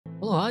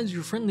Hello, hi, it's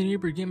your friendly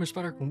neighbor gamer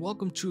SpiderEric, and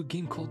welcome to a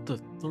game called The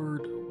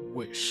Third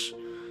Wish.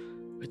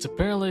 It's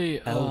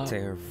apparently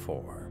Altair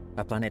 4,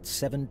 a planet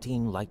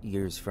 17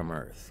 light-years from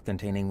Earth,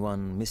 containing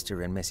one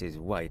Mr. and Mrs.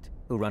 White,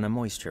 who run a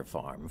moisture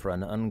farm for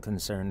an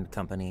unconcerned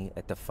company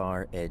at the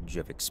far edge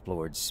of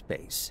explored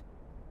space.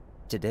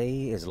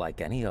 Today is like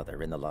any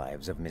other in the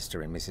lives of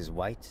Mr. and Mrs.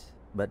 White,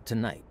 but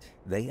tonight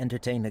they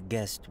entertain a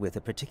guest with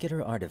a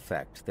particular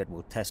artifact that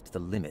will test the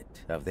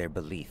limit of their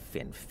belief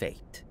in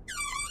fate.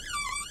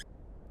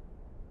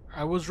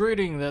 I was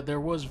reading that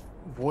there was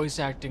voice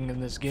acting in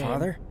this game.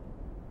 Father?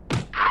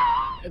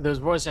 There's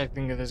voice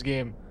acting in this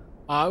game.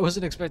 I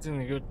wasn't expecting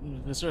to go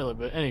this early,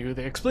 but anywho,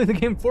 they explained the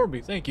game for me.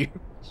 Thank you.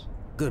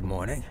 Good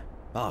morning.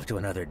 Off to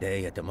another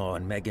day at the Ma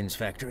and Megan's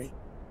factory.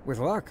 With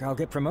luck, I'll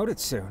get promoted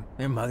soon.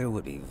 Your mother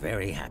would be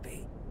very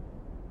happy.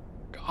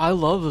 I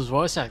love this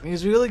voice acting.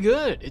 It's really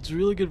good. It's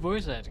really good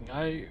voice acting.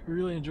 I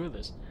really enjoy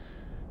this.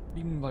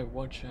 Even by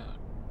one shot.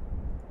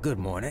 Good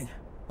morning.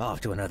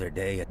 Off to another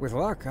day at... With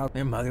luck,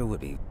 your mother would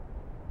be...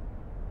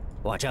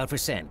 Watch out for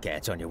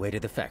sandcats on your way to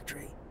the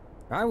factory.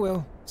 I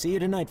will. See you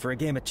tonight for a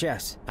game of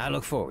chess. I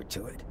look forward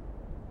to it.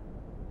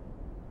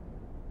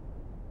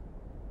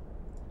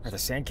 Are the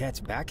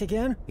sandcats back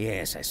again?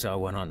 Yes, I saw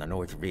one on the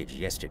North Ridge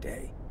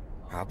yesterday.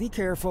 I'll be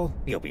careful.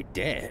 You'll be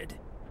dead.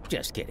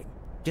 Just kidding.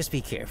 Just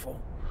be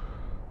careful.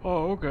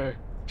 Oh, okay.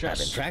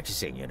 Chess. I've been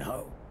practicing, you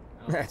know.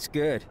 Oh. That's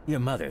good. Your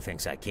mother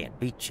thinks I can't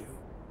beat you.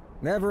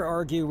 Never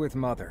argue with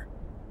mother.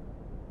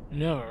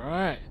 No,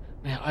 right.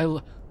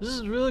 Man, this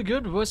is really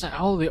good voice.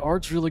 Oh, the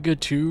art's really good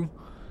too.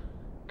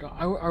 God,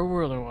 I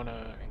really want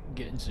to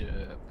get into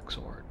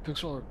pixel art.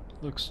 Pixel art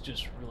looks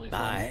just really fun.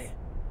 Bye.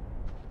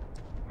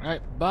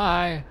 Alright,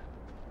 bye.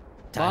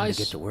 Time bye. to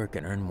get to work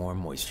and earn more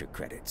moisture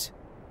credits.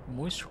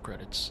 Moisture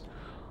credits.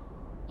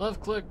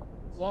 Left click,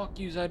 lock,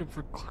 use item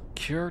for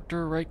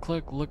character. Right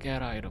click, look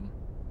at item.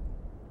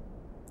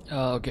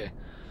 Okay.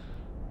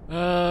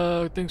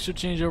 Things should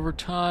change over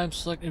time.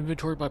 Select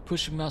inventory by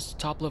pushing mouse to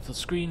top left of the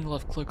screen.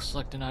 Left click,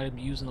 select an item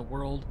used in the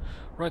world.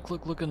 Right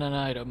click, look at an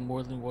item.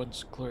 More than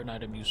once, clear an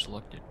item you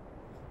selected.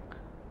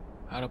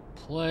 How to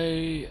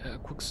play,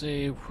 quick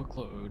save, quick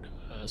load.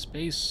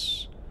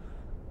 Space.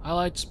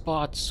 Highlight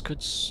spots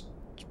could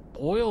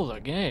spoil the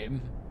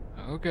game.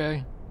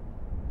 Okay.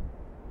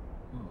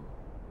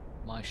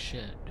 My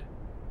shed.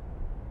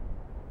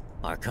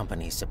 Our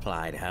company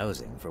supplied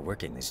housing for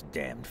working this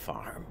damned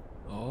farm.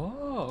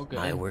 Oh, okay.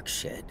 My work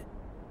shed.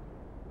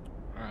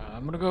 Alright,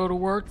 I'm gonna go to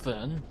work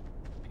then.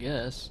 I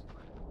guess.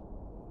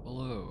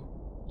 Below.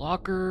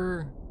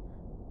 Locker.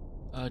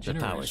 The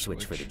power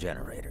switch for the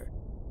generator.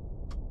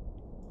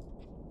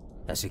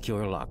 A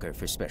secure locker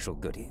for special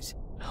goodies.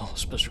 Oh,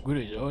 special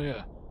goodies. Oh,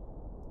 yeah.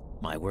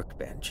 My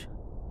workbench.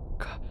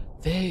 God,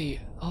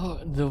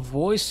 the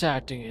voice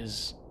acting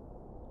is...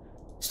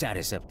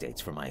 Status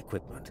updates for my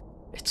equipment.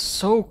 It's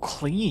so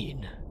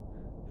clean.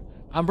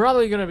 I'm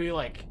probably gonna be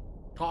like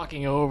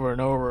talking over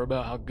and over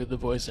about how good the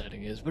voice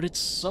acting is, but it's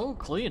so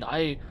clean.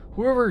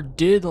 Whoever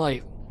did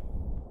like,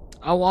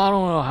 I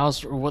don't know how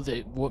or what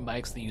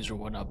mics they use or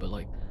whatnot, but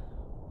like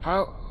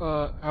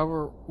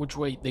however which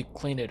way they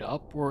clean it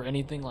up or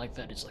anything like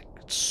that is like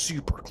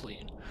super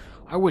clean.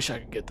 I wish I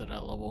could get to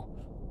that level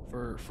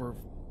for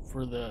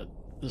the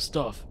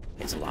stuff.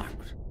 It's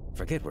locked.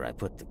 Forget where I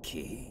put the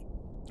key.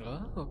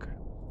 Oh, okay.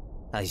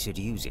 I should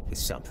use it with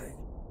something.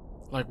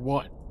 Like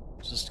what?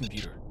 It's this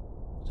computer.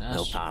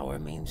 No power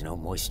means no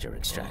moisture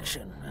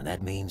extraction, and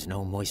that means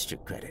no moisture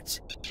credits.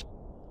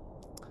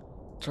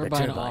 The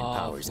turbine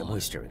powers the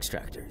moisture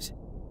extractors.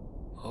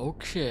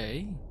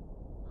 Okay.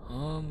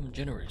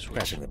 Generator switch.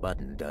 Pressing the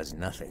button does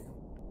nothing.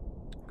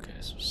 Okay,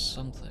 so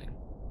something.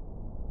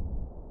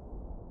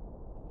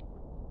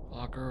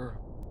 Locker.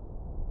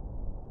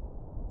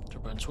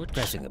 Turbine switch.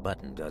 Pressing the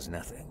button does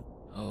nothing.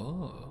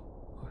 Oh,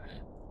 okay.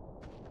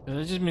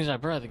 That just means I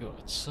probably have to go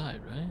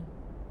outside, right?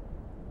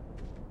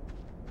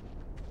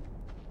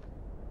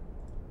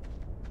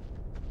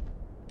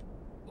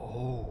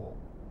 Oh.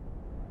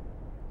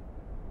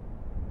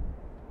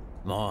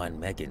 Ma and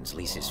Megan's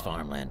leases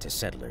farmland to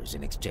settlers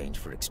in exchange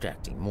for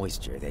extracting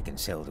moisture they can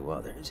sell to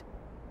others.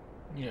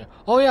 Yeah.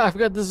 Oh yeah, I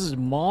forgot this is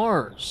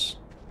Mars.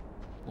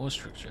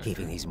 Moisture extractor.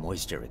 Keeping these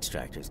moisture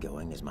extractors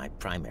going is my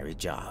primary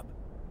job.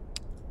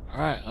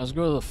 Alright, let's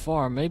go to the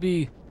farm.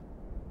 Maybe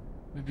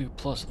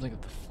plus something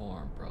at the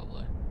farm,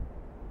 probably.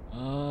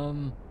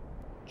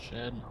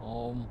 Shed,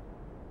 home.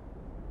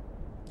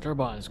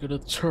 Turbine, let's go to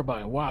the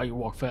turbine. Wow, you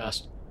walk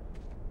fast.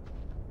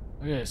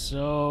 Okay,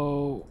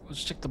 so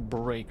let's check the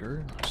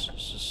breaker. Let's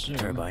just assume.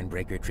 Turbine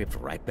breaker tripped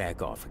right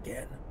back off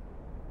again.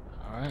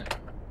 Alright.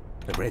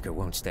 The breaker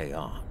won't stay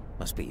on.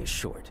 Must be a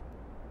short.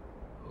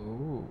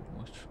 Oh, it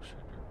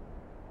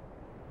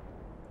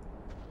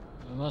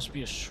must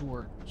be a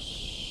short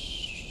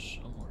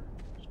somewhere.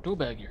 There's a tool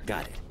bag here.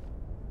 Got it.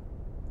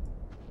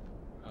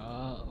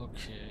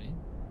 Okay.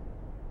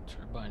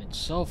 Turbine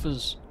itself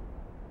is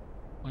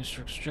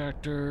moisture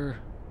extractor.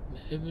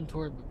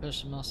 Inventory, but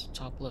press the mouse to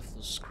top left of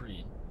the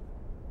screen.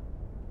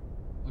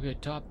 Okay,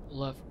 top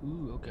left.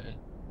 Ooh, okay.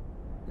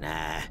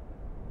 Nah.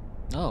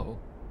 No.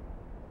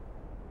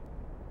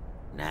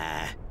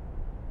 Nah.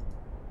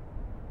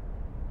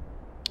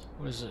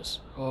 What is this?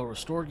 Oh,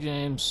 restore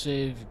game,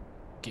 save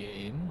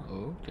game.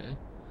 Oh, okay.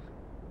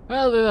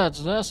 Well,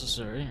 that's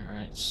necessary.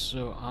 Alright,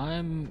 so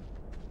I'm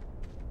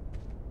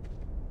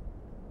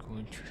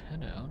going to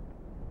head out.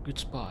 Good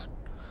spot.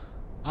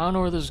 I don't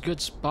know where this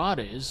good spot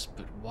is,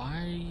 but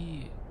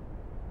why...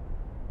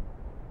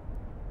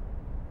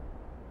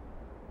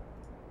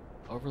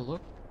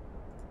 Overlook?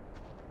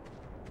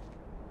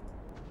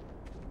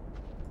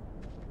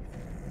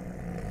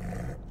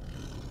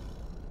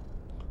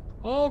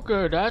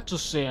 Okay, that's a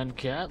sand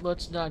cat.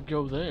 Let's not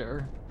go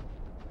there.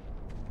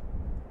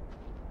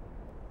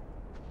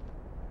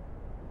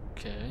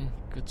 Okay,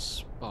 good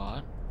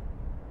spot.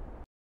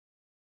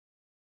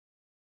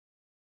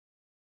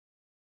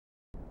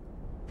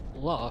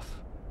 Bluff.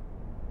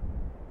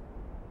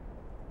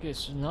 Okay,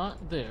 it's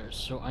not there,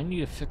 so I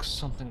need to fix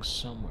something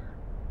somewhere.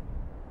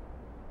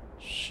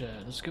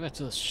 Shed. Let's go back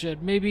to the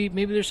shed. Maybe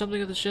there's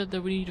something at the shed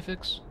that we need to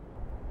fix.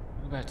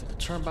 Go back to the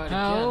turbine again.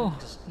 How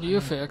do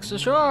you fix a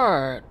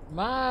short?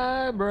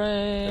 My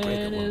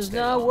brain is stay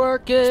not on.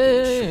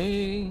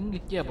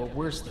 working. Yeah, but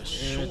where's the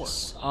shore?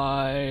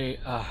 I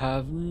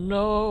have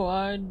no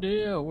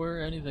idea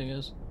where anything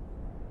is.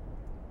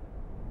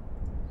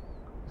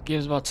 The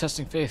game's about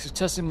testing faith. It's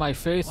testing my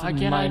faith Why and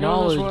can't my I go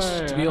knowledge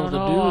this way? to be I able to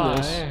don't know do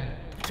this. why.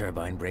 The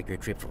turbine breaker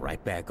tripped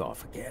right back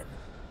off again.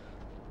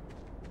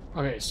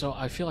 Okay, so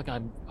I feel like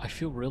I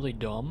feel really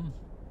dumb.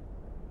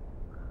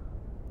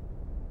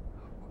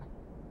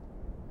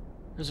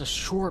 There's a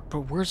short,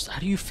 but how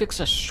do you fix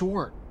a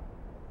short?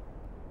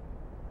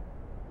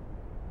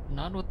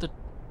 Not with the...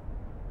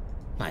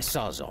 My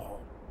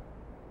sawzall.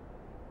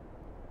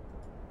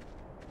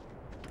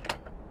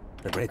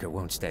 The breaker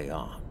won't stay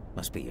on.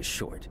 Must be a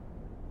short.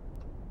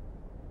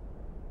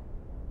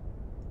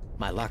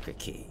 My locker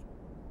key.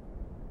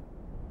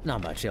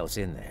 Not much else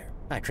in there.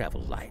 I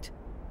travel light.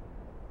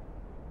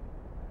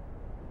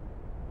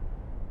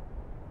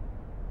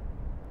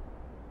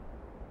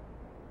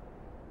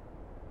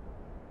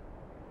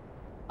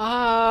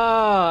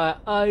 Ah,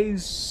 I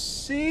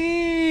see.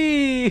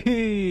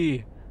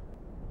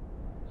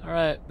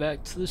 Alright,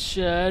 back to the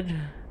shed.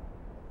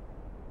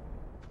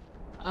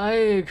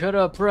 I could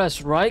have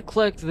pressed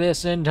right-click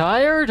this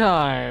entire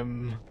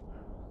time.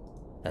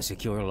 A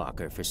secure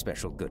locker for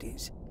special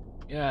goodies.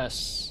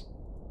 Yes.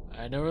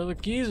 I know where the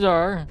keys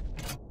are.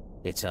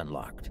 It's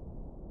unlocked.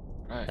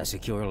 Right. A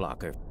secure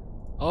locker.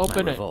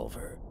 Open My it.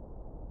 revolver.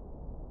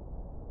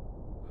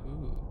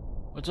 Ooh.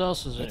 What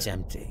else is It's there?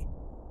 empty.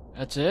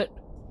 That's it?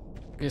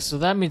 Okay, so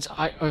that means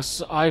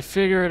I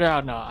figure it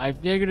out now. I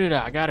figured it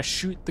out. I gotta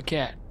shoot the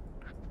cat.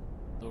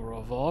 The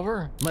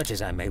revolver? Much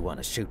as I may want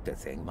to shoot the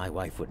thing, my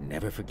wife would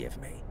never forgive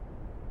me.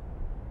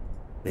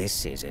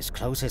 This is as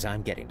close as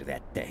I'm getting to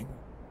that thing.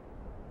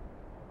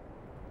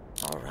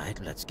 Alright,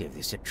 let's give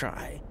this a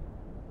try.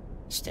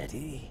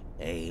 Steady,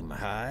 aim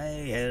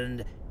high,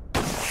 and...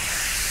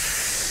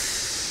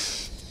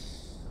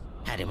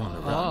 Had him on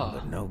the run,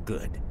 but no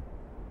good.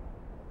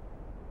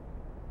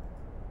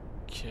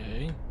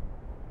 Okay.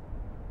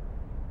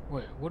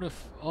 Wait, what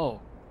if...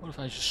 Oh, what if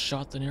I just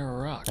shot the near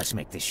rock? Let's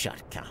make this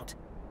shot count.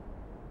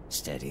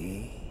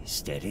 Steady,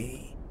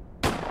 steady.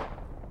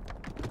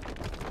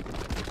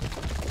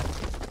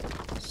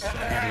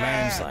 That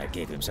landslide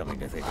gave him something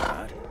to think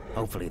about.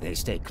 Hopefully they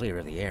stay clear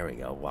of the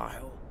area a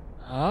while.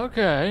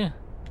 Okay.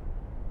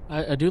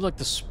 I do like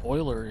the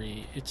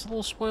spoilery. It's a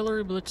little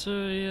spoilery, but it's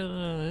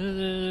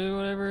yeah,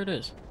 whatever it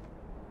is.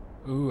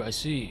 Ooh, I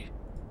see.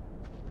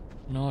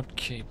 Not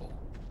cable.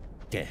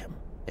 Damn,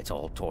 it's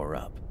all tore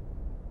up.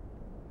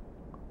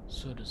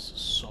 So does the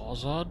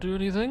Sawzall do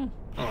anything?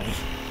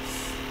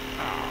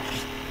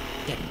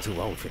 Getting too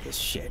old for this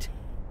shit.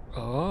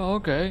 Oh,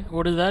 okay.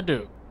 What did that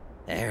do?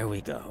 There we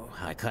go.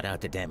 I cut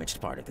out the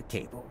damaged part of the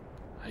cable.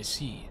 I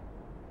see.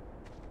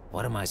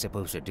 What am I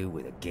supposed to do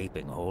with a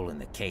gaping hole in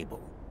the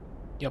cable?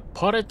 You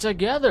put it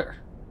together.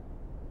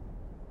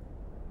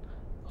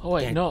 Oh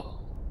wait, Can't-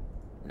 no.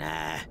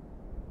 Nah.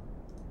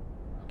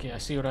 Okay, I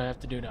see what I have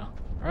to do now.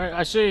 All right,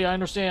 I see. I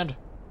understand.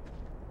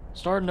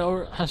 Starting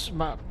to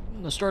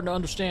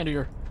understand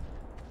here.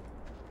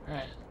 All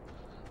right,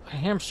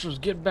 hamsters,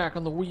 get back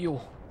on the wheel.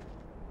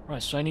 All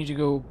right, so I need to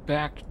go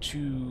back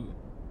to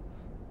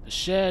the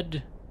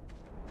shed.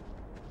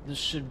 This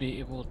should be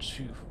able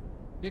to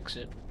fix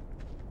it.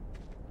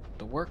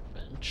 The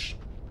workbench.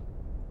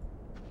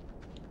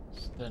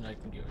 So then I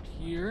can go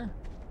here,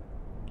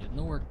 get in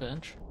the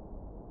workbench,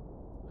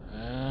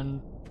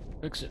 and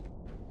fix it.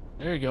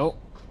 There you go.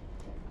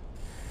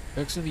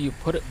 Fix it, you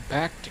put it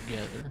back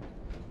together.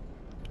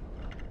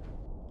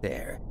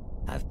 There.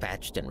 I've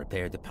patched and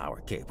repaired the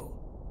power cable.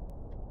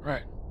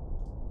 Right.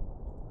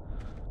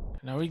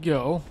 Now we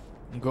go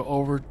and go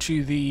over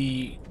to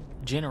the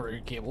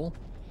generator cable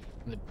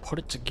and then put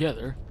it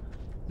together.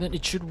 Then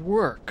it should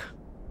work.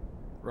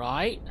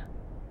 Right?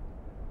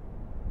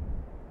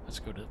 Let's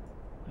go to...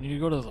 I need to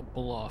go to the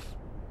bluff.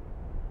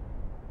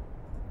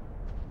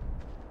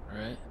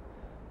 Alright.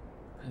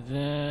 And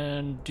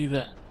then do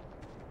that.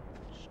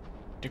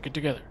 Stick it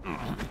together.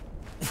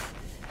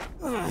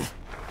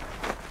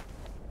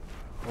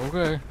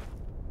 Okay.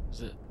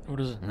 Is it? What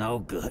is it? No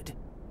good.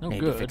 No Need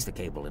good. to fix the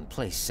cable in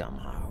place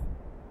somehow.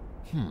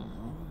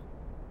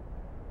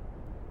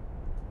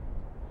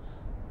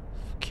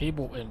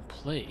 Cable in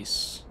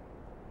place.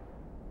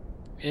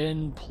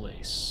 In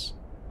place.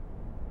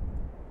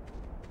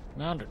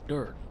 Mound of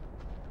dirt.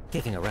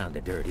 Kicking around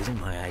the dirt isn't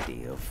my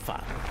idea of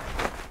fun.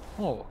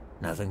 Oh.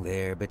 Nothing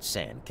there but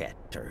sandcat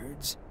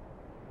turds.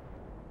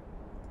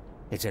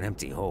 It's an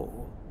empty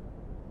hole.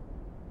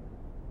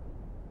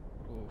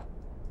 Oh.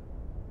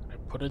 Can I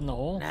put it in the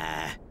hole?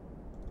 Nah,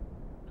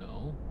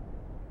 No.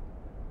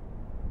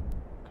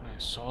 Can I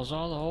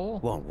sawzall the hole?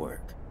 won't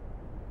work.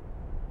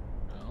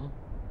 No.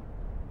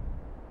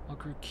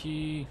 Locker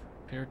key.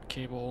 Paired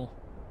cable.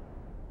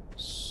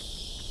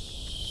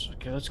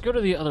 Okay, let's go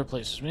to the other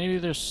places. Maybe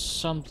there's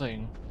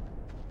something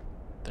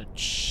that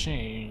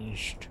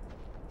changed.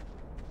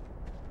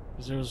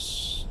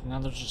 Because now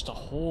there's just a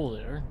hole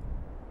there.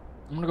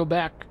 I'm gonna go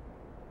back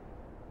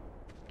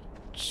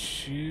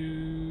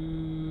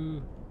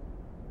to...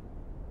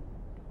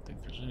 I don't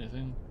think there's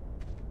anything.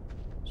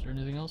 Is there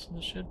anything else in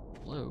this shed?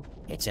 Hello?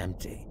 It's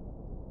empty.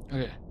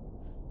 Okay.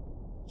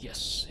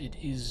 Yes, it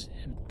is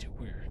empty.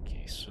 Weird.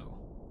 Okay, so...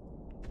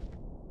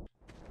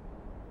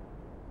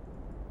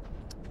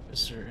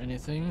 Is there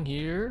anything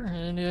here?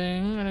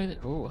 Anything?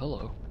 Oh,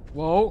 hello.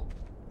 Whoa!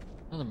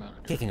 Another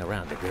mountain. Kicking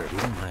around the dirt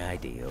isn't my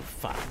idea of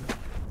fun.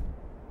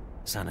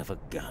 Son of a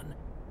gun.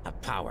 A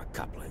power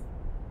coupling.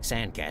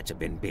 Sandcats have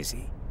been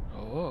busy.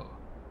 Oh.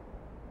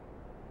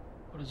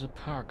 What is a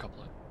power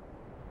coupling?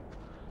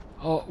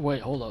 Oh,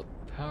 wait, hold up.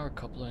 Power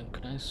coupling.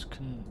 Can I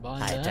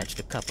combine I that? attached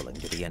a coupling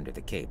to the end of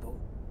the cable.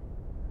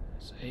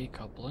 It's a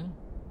coupling.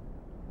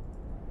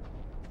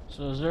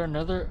 So is there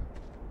another...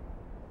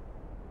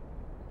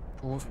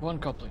 With one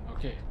coupling,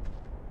 okay.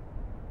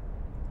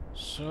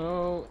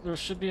 So there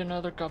should be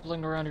another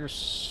coupling around here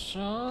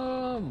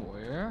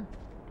somewhere.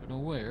 Don't know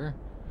where.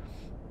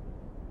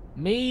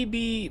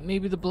 Maybe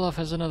the bluff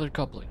has another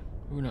coupling.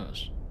 Who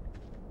knows?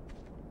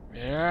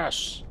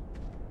 Yes.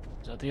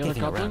 Is that the other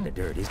Kicking around coupling? the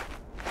dirt is...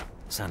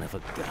 Son of a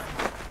gun.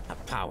 A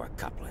power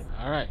coupling.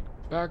 All right,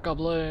 power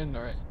coupling.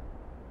 All right.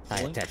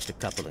 I attached a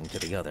coupling to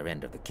the other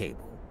end of the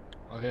cable.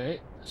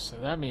 Okay, so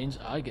that means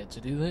I get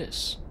to do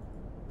this.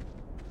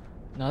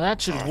 Now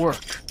that should work.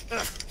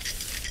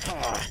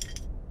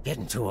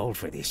 Getting too old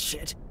for this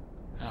shit.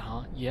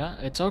 Yeah,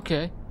 it's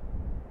okay.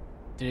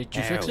 Did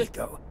you fix it?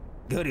 There we go.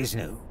 Good as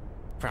new.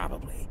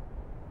 Probably.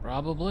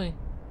 Probably.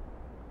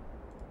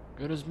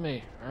 Good as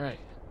me. Alright.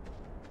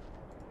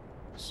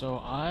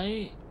 So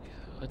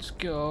let's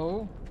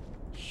go.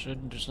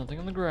 There's nothing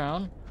on the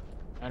ground.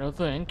 I don't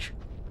think.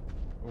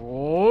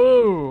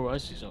 Whoa! I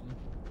see something.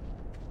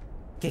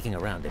 Kicking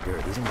around the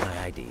dirt isn't my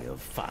idea of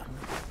fun.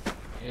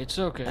 It's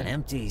okay. An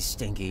empty,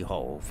 stinky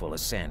hole full of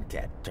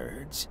sandcat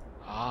turds.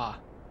 Ah.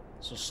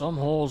 So some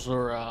holes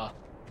are,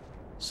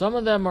 some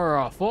of them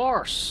are,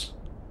 farce.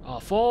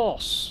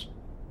 False.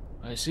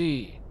 I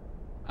see.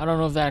 I don't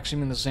know if that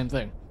actually means the same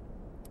thing.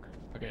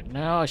 Okay,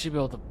 now I should be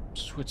able to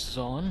switch this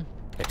on.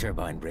 The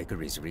turbine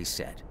breaker is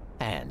reset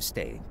and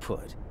staying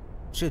put.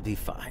 Should be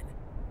fine.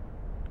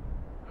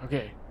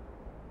 Okay.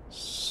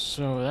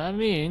 So that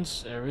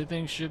means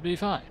everything should be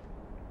fine.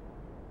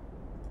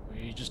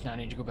 We just now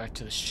need to go back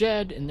to the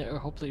shed, and there,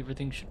 hopefully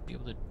everything should be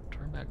able to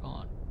turn back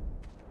on.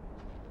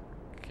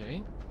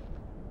 Okay.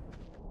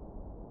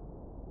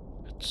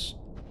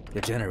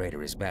 The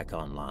generator is back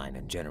online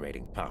and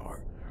generating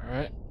power.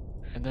 Alright.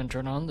 And then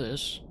turn on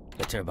this.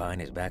 The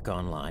turbine is back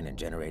online and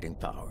generating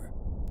power.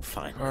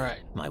 Finally, Alright.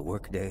 my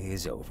workday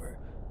is over.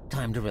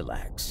 Time to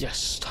relax.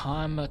 Yes,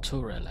 time to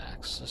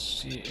relax. Let's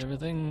see,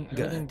 everything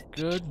good?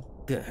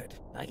 Good.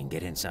 I can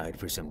get inside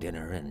for some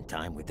dinner and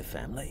time with the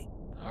family.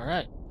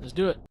 Alright, let's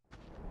do it.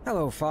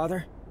 Hello,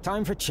 Father.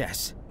 Time for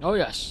chess. Oh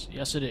yes,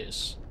 yes it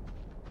is.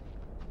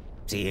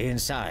 See you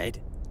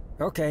inside.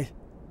 Okay.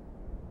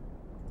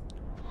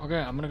 Okay,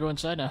 I'm gonna go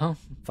inside now.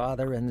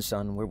 Father and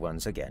son were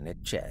once again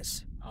at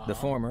chess. The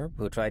former,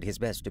 who tried his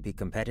best to be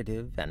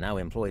competitive and now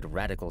employed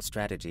radical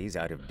strategies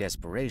out of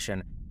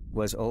desperation,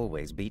 was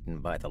always beaten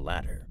by the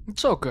latter.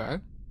 It's okay.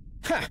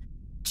 Ha!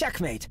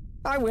 Checkmate!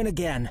 I win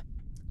again.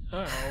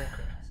 Oh, okay.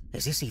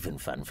 Is this even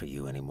fun for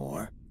you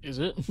anymore? Is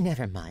it?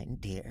 Never mind,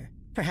 dear.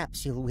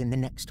 Perhaps you'll win the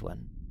next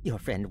one. Your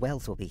friend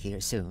Wells will be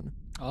here soon.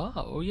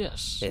 Oh,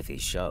 yes. If he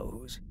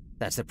shows.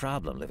 That's the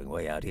problem living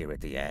way out here at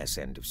the ass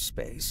end of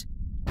space.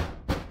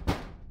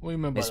 What do you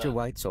mean by Mr. that?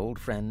 White's old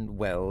friend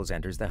Wells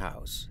enters the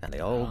house, and they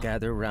all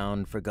gather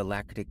round for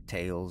galactic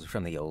tales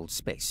from the old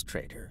space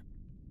trader.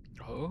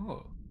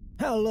 Oh.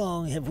 How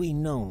long have we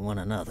known one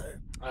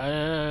another?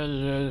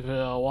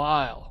 A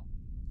while.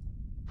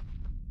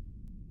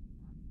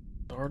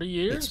 30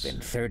 years? It's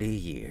been 30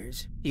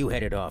 years. You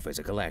headed off as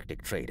a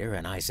galactic trader,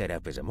 and I set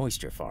up as a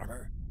moisture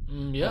farmer.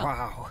 Yeah.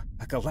 Wow,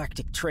 a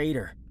galactic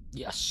trader.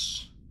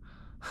 Yes.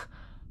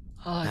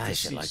 I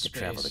should like to space.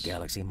 travel the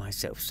galaxy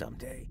myself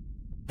someday.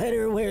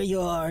 Better where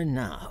you are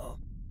now.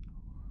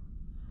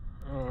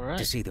 Alright.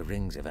 To see the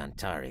rings of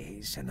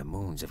Antares and the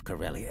moons of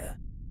Corellia.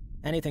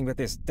 Anything but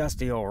this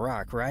dusty old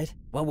rock, right?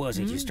 What was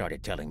it you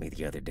started telling me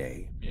the other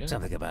day? Yeah.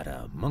 Something about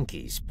a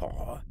monkey's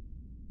paw.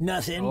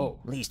 Nothing. Oh.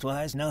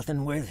 Leastwise,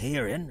 nothing worth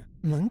hearing.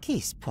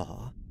 Monkey's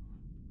paw?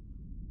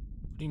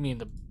 What do you mean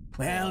the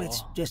Well,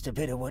 it's paw? just a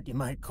bit of what you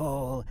might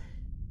call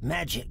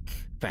magic,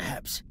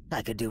 perhaps.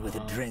 I could do with a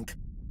drink.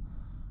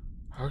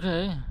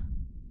 Okay.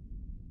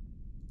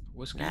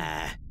 Whiskey?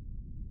 Nah,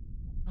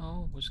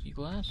 No, whiskey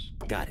glass?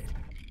 got it.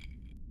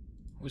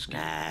 Whiskey.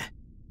 Nah,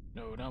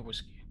 No, not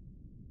whiskey.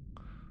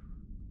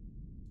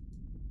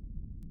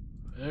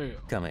 There you go.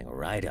 coming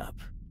right up.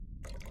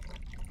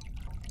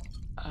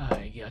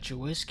 I got your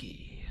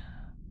whiskey.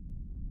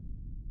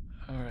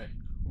 Alright.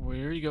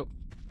 Where you go?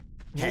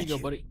 There you Catch go,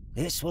 you. buddy.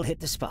 This will hit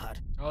the spot.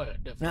 Oh, yeah,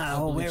 definitely. I Now,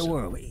 believe where so.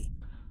 were we?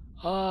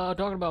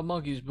 Talking about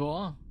monkey's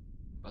paw.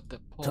 About the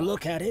paw. To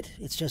look at it,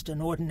 it's just an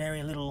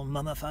ordinary little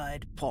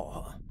mummified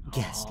paw.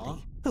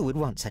 Ghastly. Who would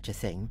want such a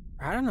thing?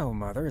 I don't know,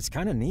 Mother. It's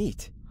kind of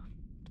neat.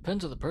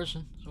 Depends on the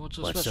person. So what's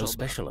so What's special so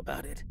special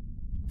about it?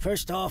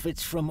 First off,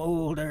 it's from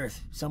old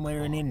Earth,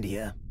 somewhere in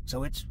India,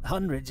 so it's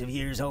hundreds of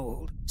years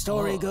old.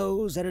 Story Oh.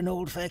 goes that an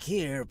old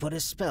fakir put a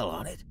spell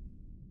on it.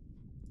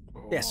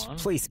 Go Yes, on.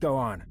 please go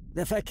on.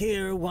 The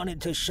fakir wanted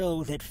to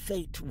show that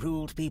fate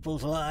ruled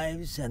people's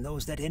lives, and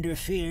those that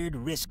interfered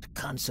risked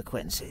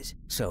consequences.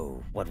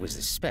 So, what was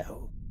the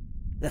spell?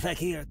 The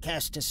fakir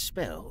cast a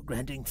spell,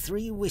 granting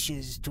 3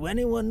 wishes to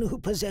anyone who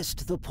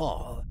possessed the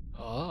paw.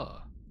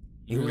 Ah.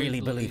 You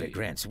really believe it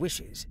grants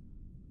wishes?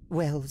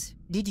 Wells,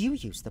 did you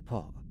use the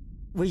paw?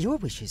 Were your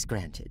wishes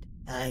granted?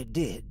 I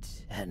did,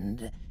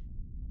 and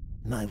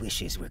my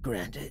wishes were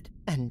granted.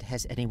 And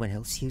has anyone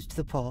else used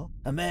the paw?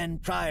 A man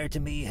prior to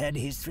me had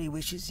his 3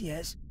 wishes,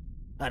 yes.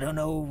 I don't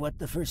know what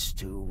the first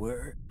 2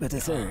 were, but the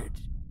third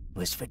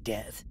was for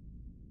death.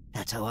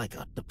 That's how I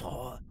got the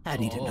paw. I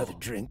need another Oh.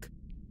 drink.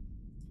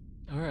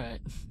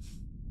 Alright.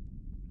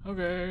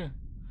 Okay.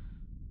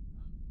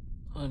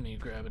 Let me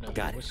grab another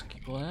Got it. whiskey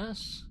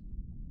glass.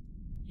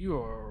 You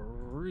are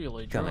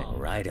really drunk. Coming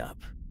right up.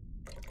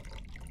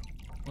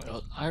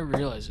 Well, I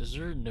realize, is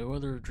there no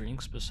other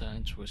drinks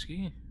besides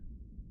whiskey?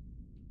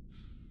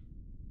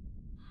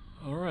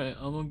 Alright,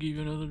 I'm gonna give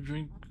you another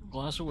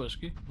glass of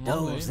whiskey.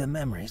 Long way. Those the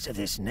memories of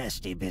this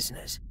nasty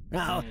business.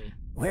 Now, Hmm.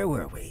 where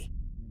were we?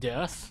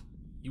 Death?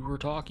 You were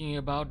talking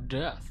about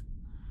death.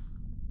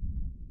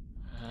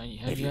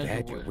 If you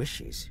had your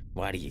wishes,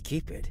 why do you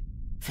keep it?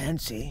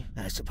 Fancy,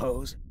 I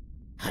suppose.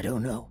 I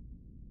don't know.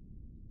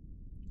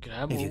 Could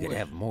have If more you could wish.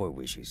 have more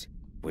wishes,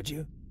 would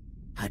you?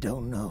 I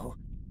don't know.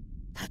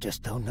 I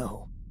just don't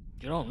know.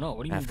 You don't know.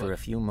 What do you mean After by... a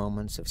few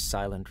moments of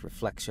silent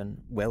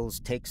reflection, Wells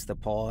takes the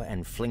paw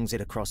and flings it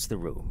across the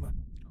room.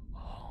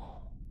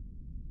 Oh,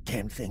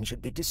 Damn thing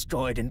should be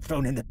destroyed and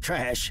thrown in the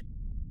trash.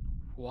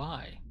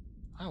 why?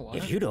 I want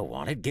If it. you don't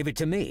want it, give it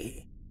to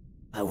me.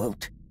 I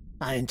won't.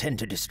 I intend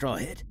to destroy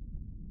it.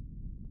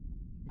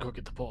 Go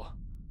get the paw.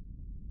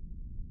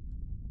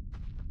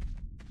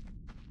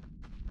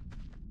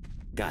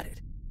 Got it.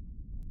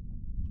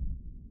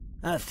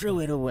 I threw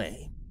it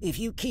away. If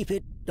you keep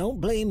it, don't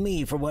blame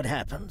me for what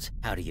happens.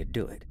 How do you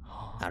do it?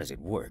 How does it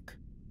work?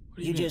 What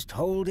do You mean? just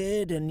hold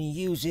it and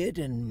use it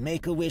and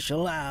make a wish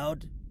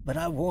aloud, but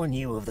I warn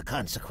you of the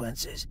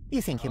consequences.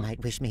 You think you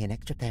might wish me an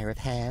extra pair of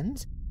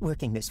hands?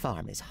 Working this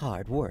farm is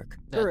hard work.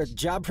 For a That's-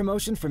 job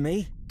promotion for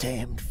me?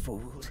 Damned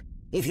fools.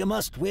 If you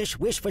must wish,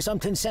 wish for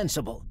something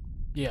sensible.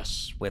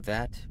 Yes. With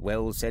that,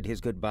 Wells said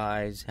his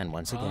goodbyes and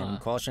once again Ah.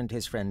 cautioned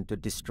his friend to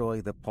destroy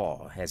the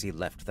paw as he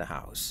left the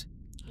house.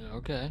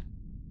 Okay.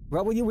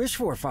 What will you wish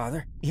for,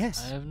 Father?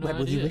 Yes. I have no what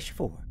will you idea. wish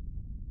for?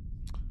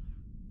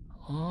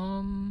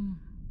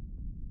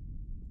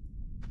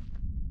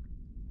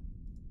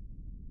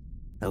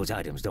 Those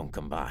items don't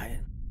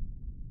combine.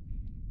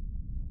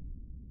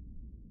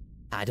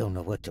 I don't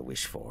know what to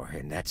wish for,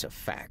 and that's a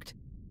fact.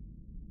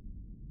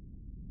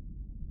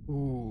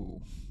 Ooh.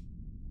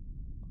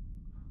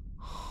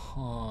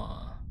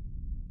 Huh.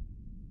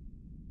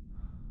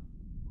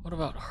 What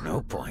about her?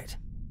 No point.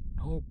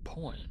 No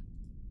point.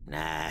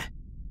 Nah.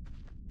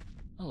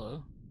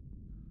 Hello.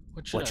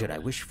 What should I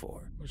wish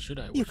for? What should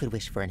I wish? You could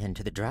wish for an end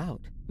to the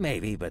drought.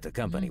 Maybe, but the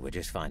company would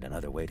just find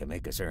another way to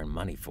make us earn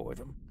money for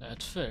them.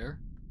 That's fair.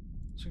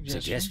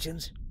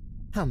 Suggestions?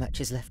 How much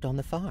is left on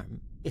the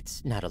farm?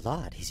 It's not a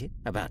lot, is it?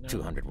 About No.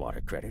 200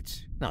 water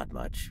credits. Not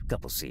much.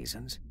 Couple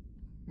seasons.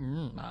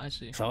 I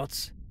see.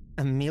 Thoughts?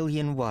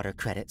 1,000,000 water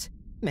credits.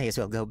 May as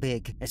well go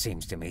big. It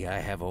seems to me I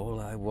have all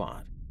I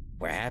want.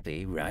 We're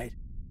happy, right?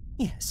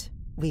 Yes,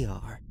 we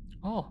are.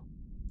 Oh.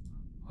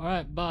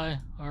 Alright, bye.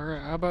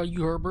 Alright, how about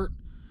you, Herbert?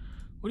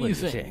 What do you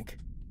think?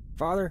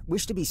 Father,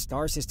 wish to be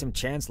Star System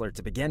Chancellor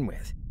to begin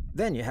with.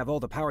 Then you have all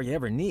the power you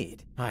ever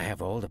need. I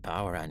have all the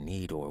power I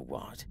need or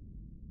want.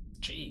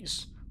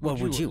 Jeez. What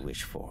would you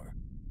wish for?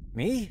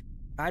 Me?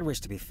 I'd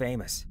wish to be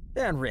famous.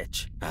 And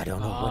rich. I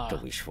don't know what to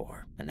Ah. wish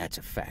for, and that's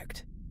a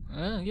fact.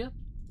 Yeah.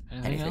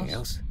 Anything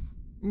else?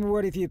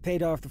 What if you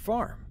paid off the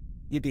farm?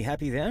 You'd be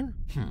happy then?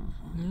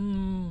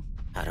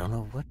 I don't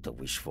know what to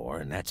wish for,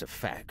 and that's a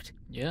fact.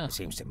 Yeah. It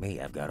seems to me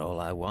I've got all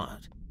I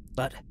want.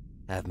 But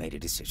I've made a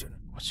decision.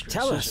 What's your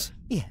Tell decision?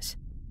 Yes.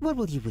 What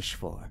will you wish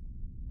for?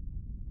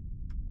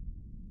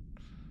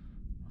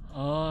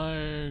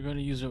 I'm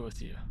gonna use it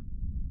with you.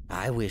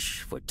 I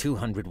wish for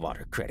 200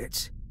 water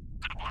credits.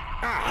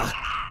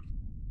 Ah!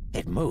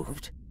 It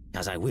moved.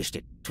 As I wished,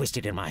 it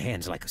twisted in my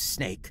hands like a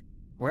snake.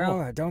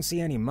 Well, I don't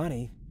see any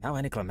money. How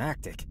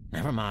anticlimactic.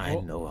 Never mind,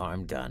 Oh. no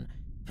harm done.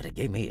 But it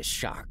gave me a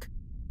shock.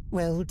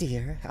 Well,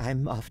 dear,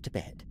 I'm off to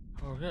bed.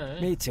 Okay.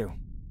 Me too.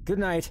 Good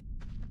night.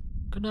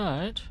 Good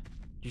night.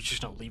 You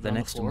just don't leave it The on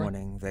next the floor?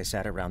 morning, they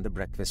sat around the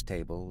breakfast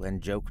table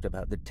and joked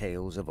about the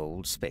tales of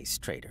old space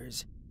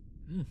traders.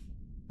 Hmm.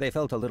 They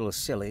felt a little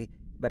silly,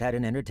 but had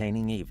an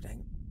entertaining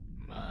evening.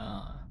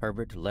 Ah.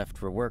 Herbert left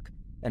for work,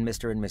 and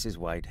Mr. and Mrs.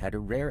 White had a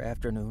rare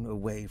afternoon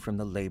away from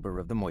the labor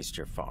of the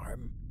moisture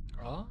farm.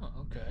 Oh,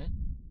 okay.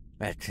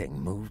 That thing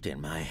moved in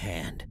my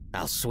hand.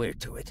 I'll swear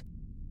to it.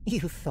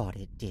 You thought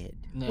it did.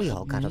 No, We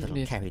all got a little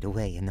it- carried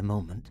away in the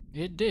moment.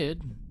 It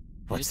did.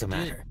 What's It the did.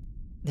 matter?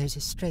 There's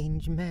a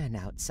strange man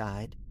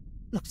outside.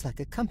 Looks like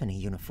a company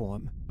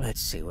uniform.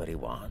 Let's see what he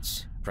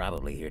wants.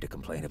 Probably here to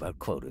complain about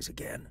quotas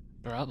again.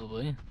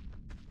 Probably.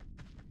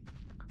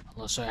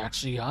 Unless I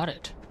actually got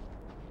it.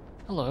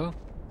 Hello.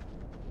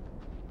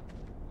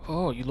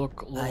 Oh, you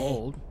look a little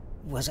old.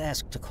 Was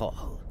asked to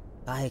call.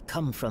 I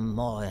come from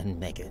Maw and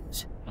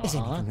Megan's. Is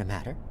anything the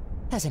matter?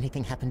 Has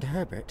anything happened to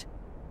Herbert?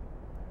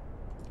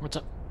 What's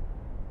up?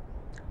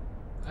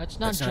 Let's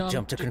not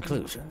jump to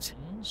conclusions.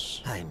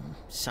 conclusions. I'm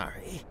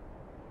sorry.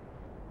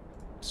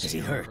 See, he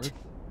hurt? Herbert.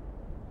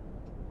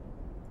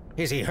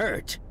 Is he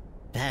hurt?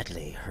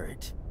 Badly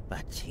hurt,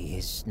 but he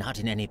is not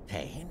in any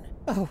pain.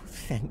 Oh,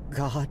 thank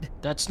God.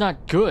 That's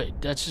not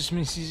good. That just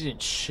means he's in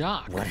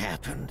shock. What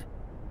happened?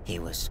 He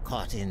was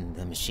caught in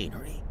the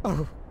machinery.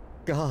 Oh,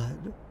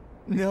 God.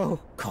 No.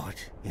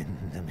 Caught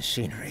in the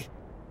machinery.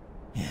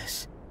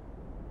 Yes.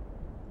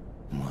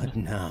 What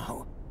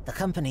now? The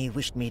company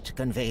wished me to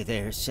convey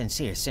their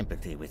sincere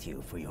sympathy with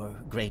you for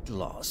your great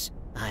loss.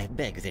 I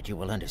beg that you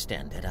will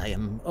understand that I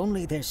am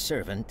only their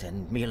servant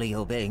and merely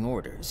obeying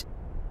orders.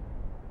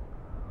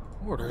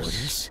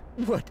 Orders.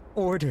 What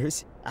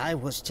orders? I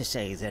was to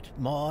say that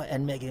Maw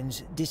and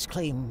Megan's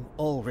disclaim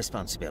all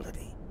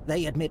responsibility.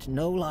 They admit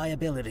no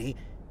liability,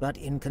 but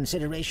in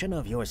consideration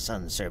of your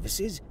son's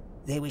services,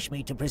 they wish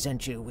me to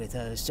present you with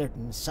a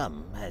certain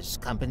sum as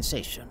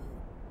compensation.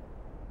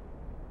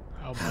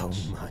 How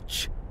much?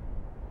 much?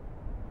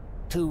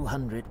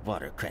 200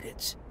 water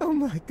credits. Oh,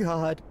 my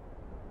God.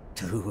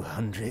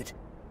 200.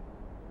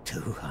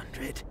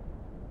 200.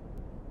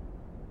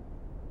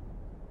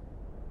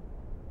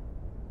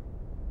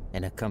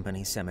 In a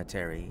company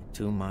cemetery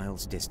 2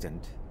 miles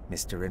distant,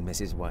 Mr. and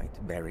Mrs.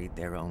 White buried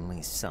their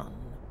only son.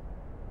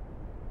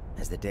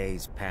 As the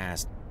days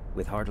passed,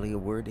 with hardly a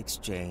word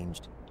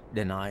exchanged,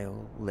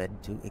 denial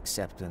led to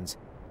acceptance,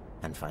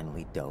 and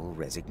finally dull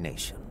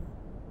resignation.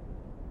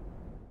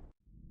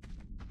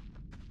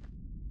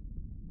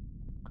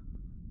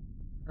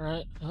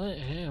 Alright.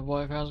 Hey,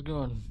 wife, how's it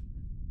going?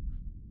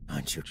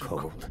 Aren't you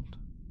cold?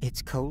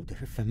 It's colder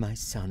for my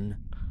son.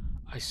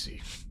 I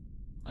see.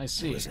 I It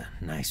see. was a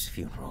nice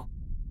funeral.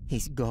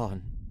 He's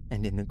gone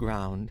and in the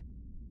ground.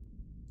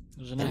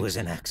 It was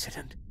an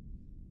accident.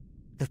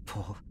 The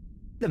paw.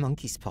 The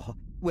monkey's paw.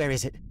 Where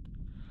is it?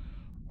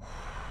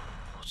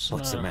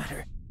 What's the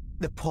matter?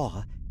 The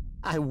paw.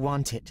 I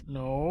want it.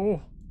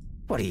 No.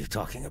 What are you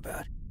talking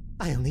about?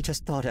 I only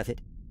just thought of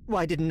it.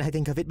 Why didn't I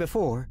think of it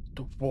before?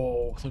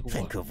 Whoa.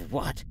 Think of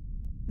what?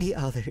 The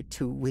other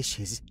 2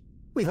 wishes.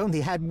 We've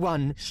only had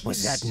one.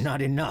 Was that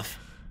not enough?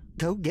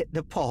 Go get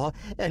the paw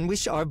and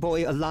wish our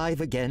boy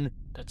alive again.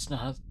 That's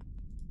not.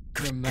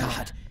 You're Good mad.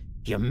 God,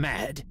 you're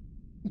mad.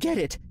 Get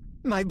it.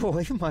 My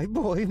boy, my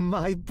boy,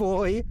 my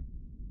boy.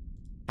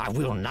 I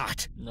will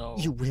not. No.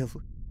 You will.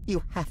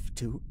 You have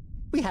to.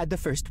 We had the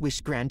first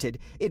wish granted.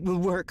 It will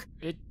work.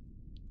 It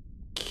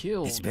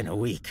killed. It's been a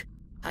week.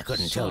 I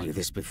couldn't tell Son. you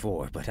this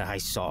before, but I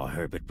saw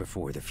Herbert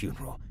before the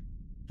funeral.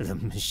 The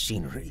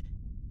machinery.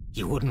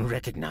 You wouldn't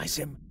recognize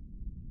him.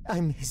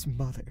 I'm his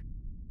mother.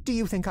 Do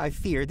you think I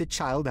fear the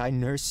child I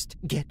nursed?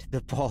 Get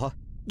the paw.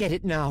 Get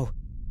it now.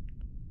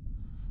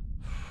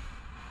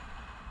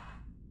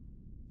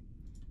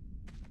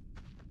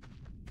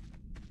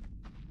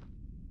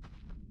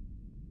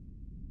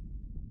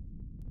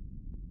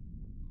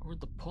 Where'd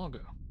the paw go?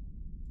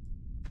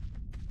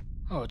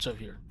 Oh, it's up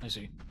here. I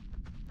see.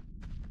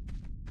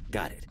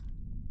 Got it.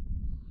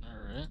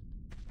 Alright.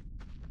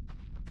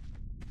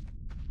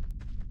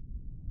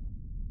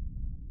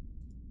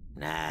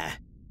 Nah.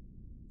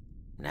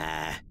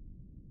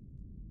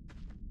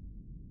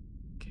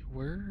 Okay,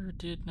 where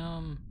did,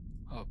 oh,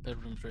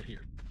 bedroom's right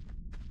here.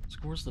 So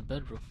where's the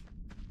bedroom?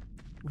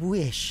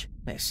 Wish.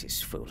 This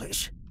is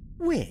foolish.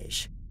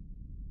 Wish.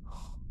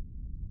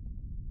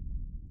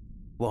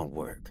 Won't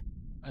work.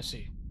 I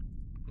see.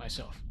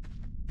 Myself.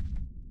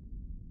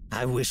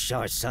 I wish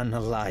our son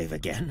alive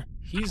again.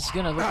 He's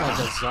gonna look like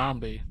a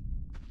zombie.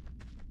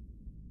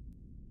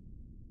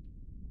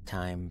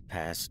 Time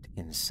passed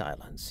in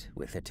silence,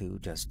 with the 2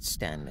 just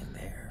standing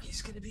there.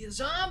 He's gonna be a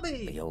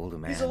zombie. The old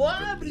man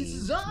alive, but he's a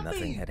believed zombie.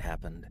 nothing had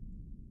happened.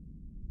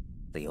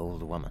 the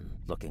old woman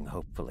looking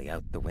hopefully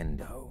out the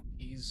window.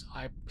 He's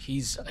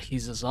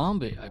a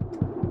zombie.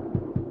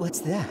 What's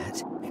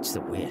that? It's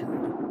the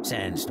wind.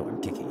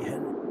 Sandstorm kicking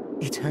in.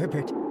 It's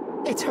Herbert.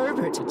 It's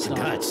Herbert! It's For not.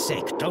 God's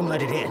sake, don't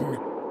let it in.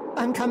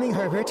 I'm coming,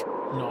 Herbert.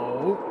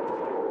 No.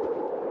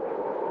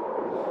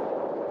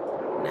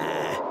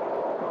 Nah.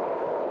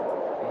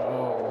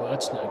 Oh,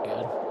 that's not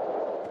good.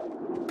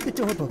 The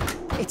door book.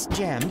 It's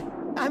jammed.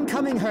 I'm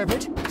coming,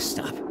 Herbert.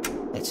 Stop.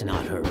 It's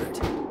not Herbert.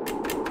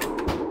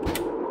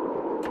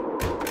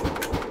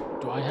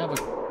 Do I have a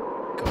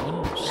gun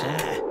or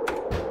something?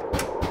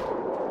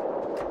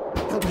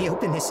 Nah. Help me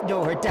open this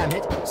door, damn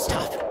it.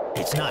 Stop.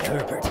 It's not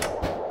Herbert.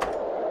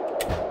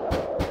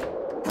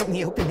 Help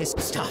me open this.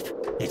 Stop.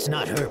 It's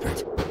not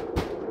Herbert.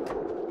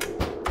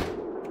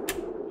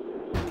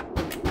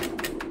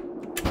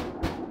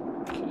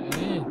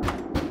 Okay.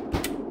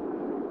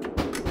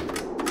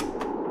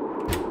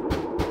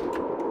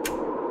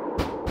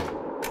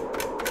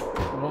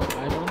 Well,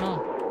 I don't know.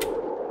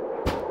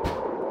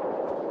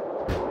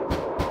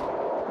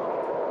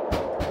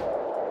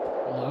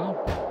 Hello?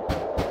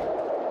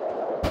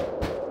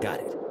 Got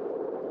it.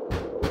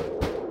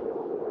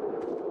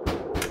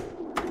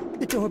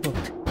 The door book.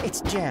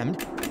 It's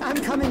jammed. I'm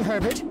coming,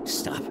 Herbert.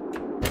 Stop.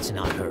 It's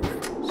not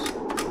Herbert.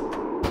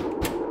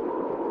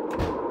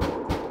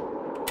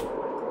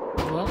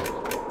 Well.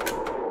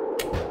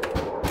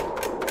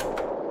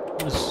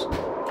 What is...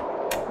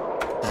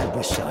 I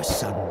wish our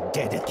son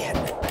dead again.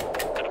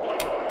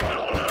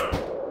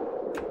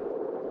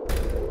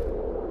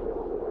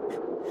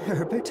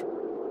 Herbert?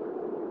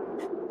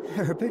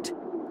 Herbert?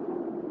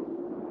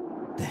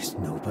 There's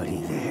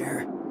nobody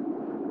there.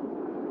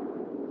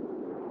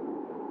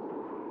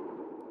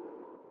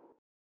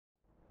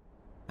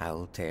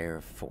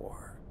 Altair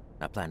 4,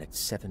 a planet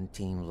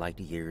 17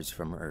 light-years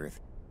from Earth,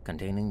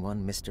 containing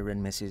one Mr.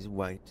 and Mrs.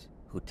 White,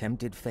 who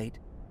tempted fate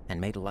and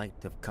made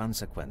light of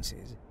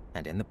consequences,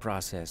 and in the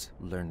process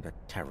learned a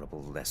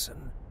terrible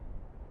lesson.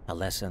 A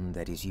lesson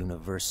that is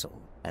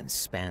universal and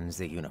spans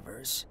the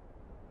universe.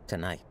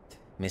 Tonight,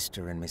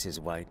 Mr. and Mrs.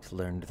 White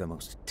learned the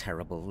most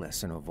terrible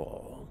lesson of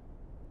all.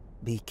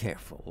 Be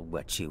careful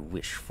what you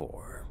wish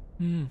for.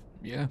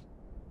 Yeah.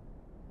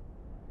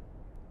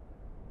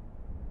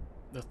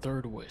 The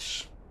third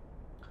wish.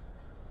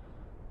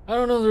 I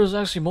don't know if there's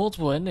actually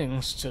multiple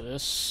endings to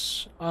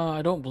this.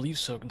 I don't believe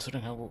so,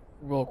 considering how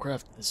well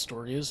crafted this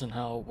story is and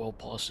how well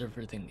polished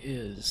everything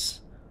is.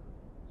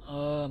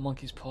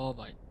 Monkey's Paw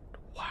by...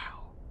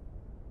 Wow.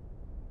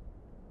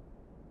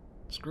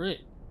 It's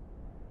great.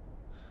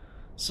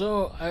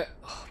 So,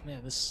 oh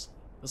man, this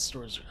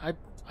story's...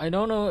 I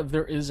don't know if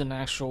there is an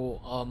actual,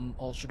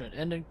 alternate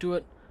ending to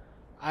it.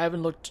 I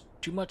haven't looked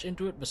too much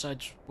into it,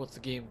 besides what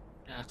the game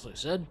actually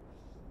said.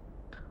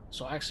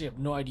 So I actually have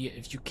no idea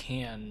if you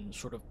can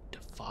sort of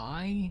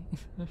defy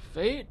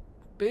fate,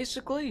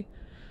 basically.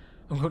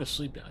 I'm going to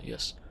sleep now,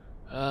 yes.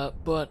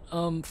 But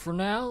for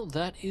now,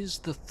 that is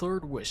the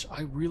third wish.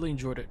 I really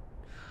enjoyed it.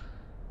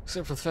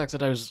 Except for the fact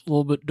that I was a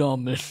little bit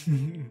dumb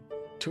and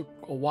took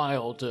a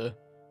while to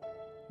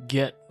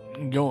get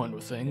going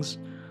with things.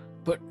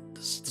 But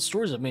the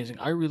story's amazing.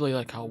 I really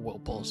like how well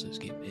polished this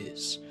game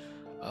is.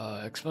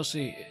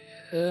 Especially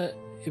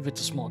if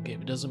it's a small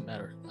game, it doesn't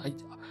matter.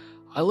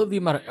 I love the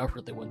amount of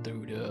effort they went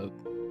through to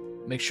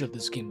make sure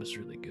this game was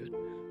really good.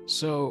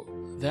 So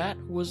that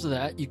was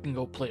that. You can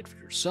go play it for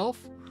yourself.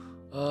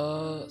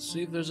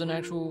 See if there's an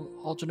actual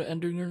alternate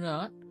ending or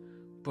not.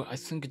 But I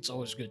think it's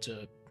always good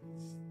to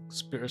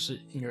experience it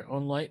in your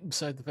own light,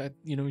 besides the fact,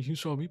 you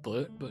saw me play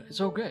it, but it's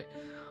okay.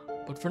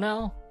 But for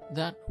now,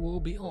 that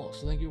will be all.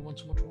 So thank you everyone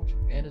so much for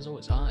watching. And as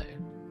always, I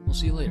will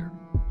see you later.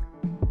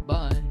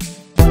 Bye.